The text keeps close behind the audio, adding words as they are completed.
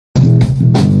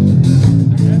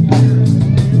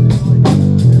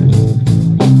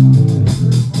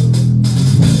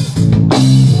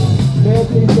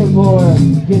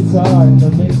guitar in the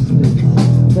mix, please.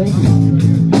 Thank you.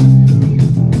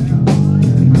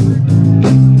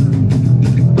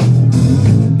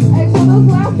 Hey, so those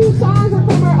last two songs are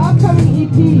from our upcoming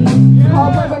EP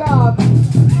called Live It Up.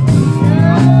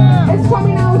 It's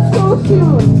coming out so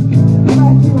soon.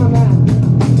 Congrats you on that.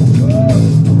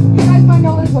 You guys might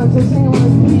know this one, so sing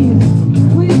along, please.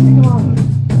 Please sing along.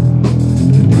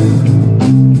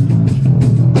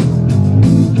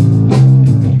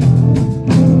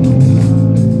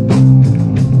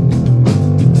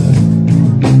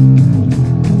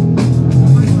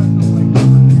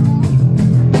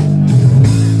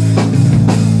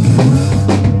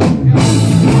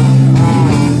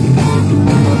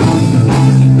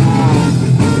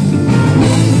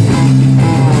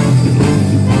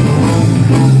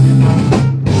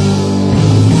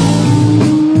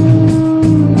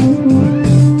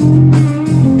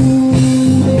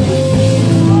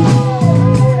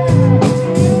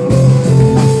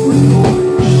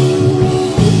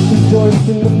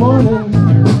 In the morning,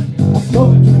 I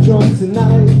smoke 2 joints at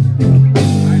night.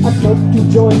 I smoke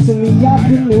 2 joints in the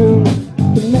afternoon.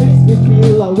 It makes me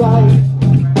feel alright.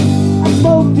 I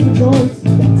smoke 2 joints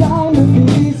at time of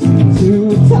peace, to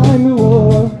time of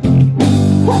war.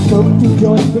 I smoke 2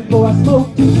 joints before I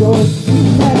smoke 2 joints,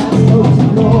 and I smoke 2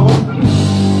 more.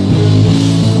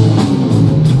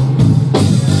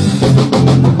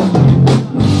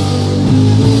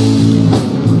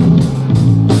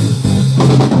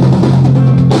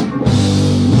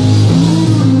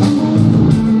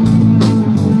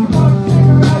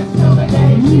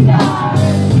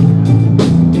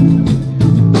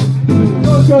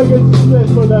 Go get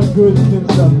some for that good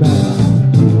stuff, man.